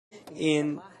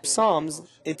In Psalms,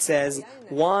 it says,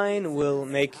 wine will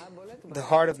make the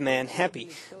heart of man happy.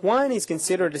 Wine is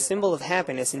considered a symbol of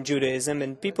happiness in Judaism,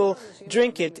 and people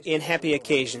drink it in happy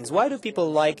occasions. Why do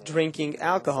people like drinking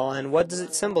alcohol, and what does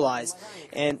it symbolize?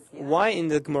 And why in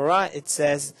the Gemara it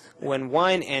says, when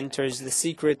wine enters, the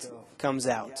secret comes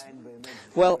out?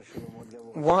 Well,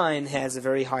 wine has a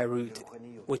very high root,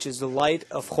 which is the light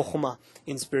of Hochma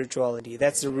in spirituality.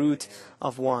 That's the root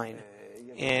of wine.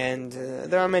 And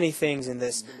there are many things in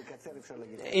this.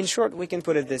 In short, we can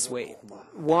put it this way.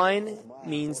 Wine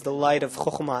means the light of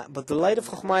Hochma, but the light of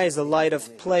Hochma is the light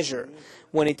of pleasure.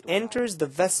 When it enters the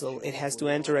vessel, it has to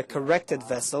enter a corrected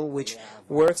vessel, which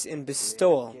works in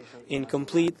bestowal, in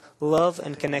complete love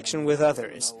and connection with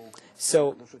others.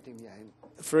 So,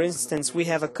 for instance, we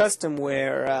have a custom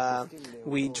where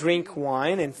we drink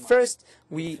wine, and first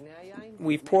we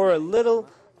pour a little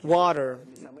water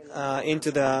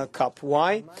into the cup.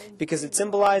 Why? Because it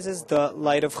symbolizes the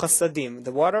light of Hassadim.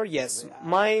 The water, yes,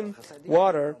 my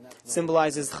water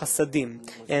symbolizes Hassadim.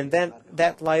 And then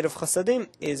that light of Hassadim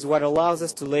is what allows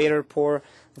us to later pour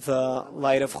the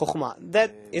light of Hochma.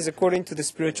 That is according to the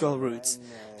spiritual roots.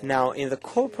 Now, in the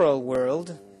corporal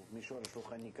world,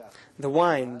 the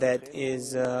wine that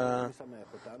is that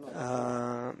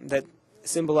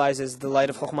symbolizes the light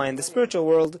of Hochma in the spiritual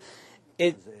world,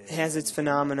 it has its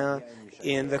phenomena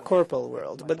in the corporal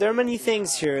world. But there are many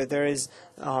things here. There is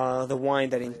the wine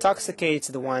that intoxicates,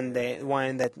 the wine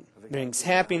that brings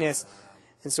happiness,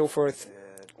 and so forth.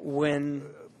 When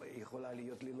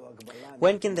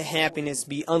can the happiness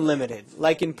be unlimited?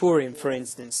 Like in Purim, for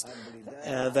instance,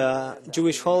 the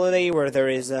Jewish holiday where there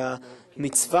is a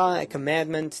mitzvah, a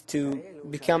commandment to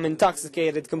become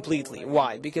intoxicated completely.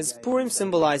 Why? Because Purim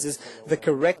symbolizes the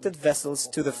corrected vessels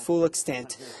to the full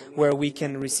extent, where we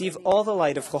can receive all the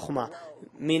light of Chokhmah.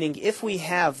 Meaning, if we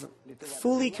have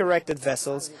fully corrected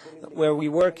vessels, where we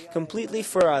work completely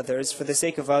for others, for the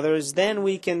sake of others, then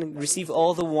we can receive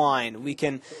all the wine. We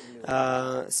can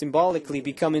symbolically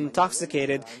become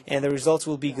intoxicated, and the results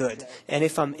will be good. And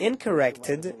if I'm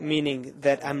incorrected, meaning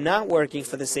that I'm not working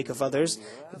for the sake of others,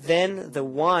 then the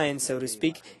wine, so to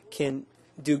speak, can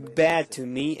do bad to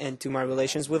me and to my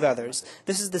relations with others.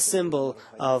 This is the symbol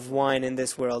of wine in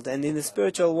this world. And in the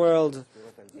spiritual world,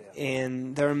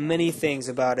 and there are many things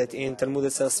about it in Talmud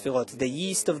Sefirot. The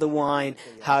yeast of the wine,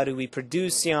 how do we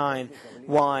produce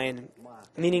wine,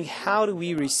 meaning how do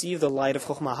we receive the light of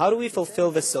Chokhmah? How do we fulfill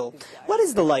the soul? What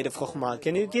is the light of Chokhmah?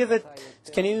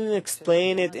 Can you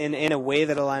explain it in a way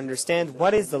that I'll understand?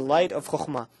 What is the light of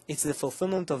Chokhmah? It's the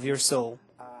fulfillment of your soul.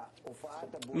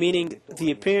 Meaning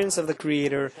the appearance of the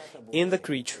Creator in the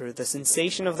creature, the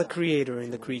sensation of the Creator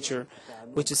in the creature,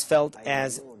 which is felt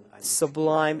as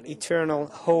sublime, eternal,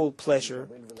 whole pleasure,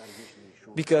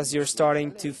 because you're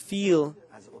starting to feel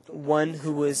one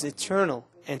who is eternal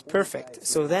and perfect.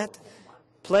 So that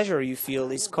pleasure you feel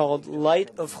is called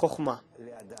light of Chokhmah.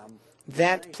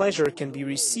 That pleasure can be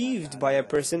received by a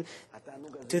person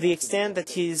to the extent that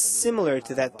he is similar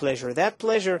to that pleasure. That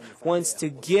pleasure wants to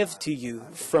give to you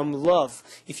from love.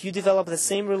 If you develop the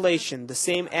same relation, the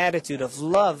same attitude of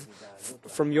love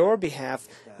from your behalf,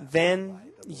 then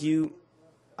you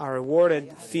are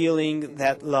rewarded feeling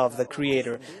that love, the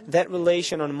Creator. That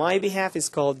relation on my behalf is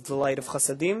called the light of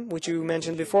Hassadim, which you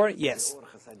mentioned before? Yes.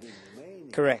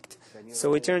 Correct.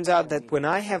 So it turns out that when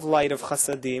I have light of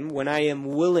Hassadim, when I am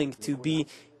willing to be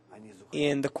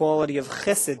in the quality of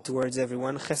chesed towards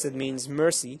everyone, chesed means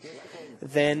mercy,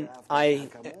 then I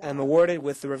am awarded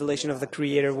with the revelation of the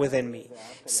Creator within me.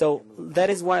 So that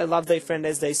is why love thy friend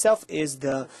as thyself is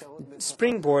the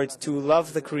springboard to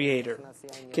love the Creator.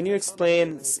 Can you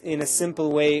explain in a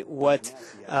simple way what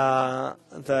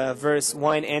the verse,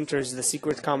 wine enters, the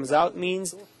secret comes out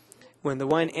means? When the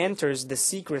wine enters, the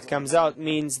secret comes out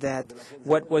means that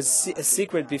what was a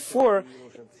secret before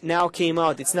now came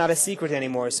out. It's not a secret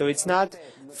anymore, so it's not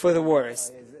for the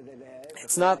worse.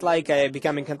 It's not like I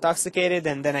become intoxicated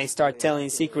and then I start telling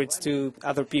secrets to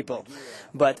other people.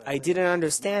 But I didn't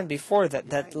understand before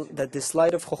that this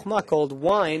light of Chokhmah called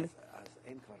wine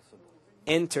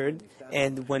entered,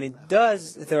 and when it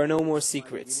does, there are no more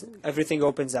secrets. Everything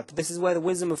opens up. This is why the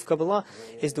wisdom of Kabbalah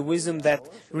is the wisdom that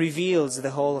reveals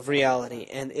the whole of reality.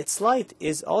 And its light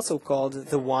is also called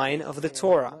the wine of the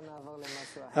Torah.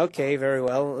 Okay, very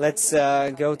well. Let's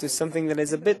go to something that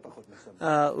is a bit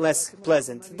less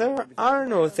pleasant. There are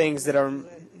no things that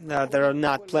are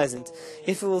not pleasant.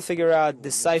 If we will figure out,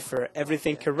 decipher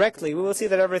everything correctly, we will see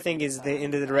that everything is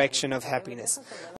in the direction of happiness.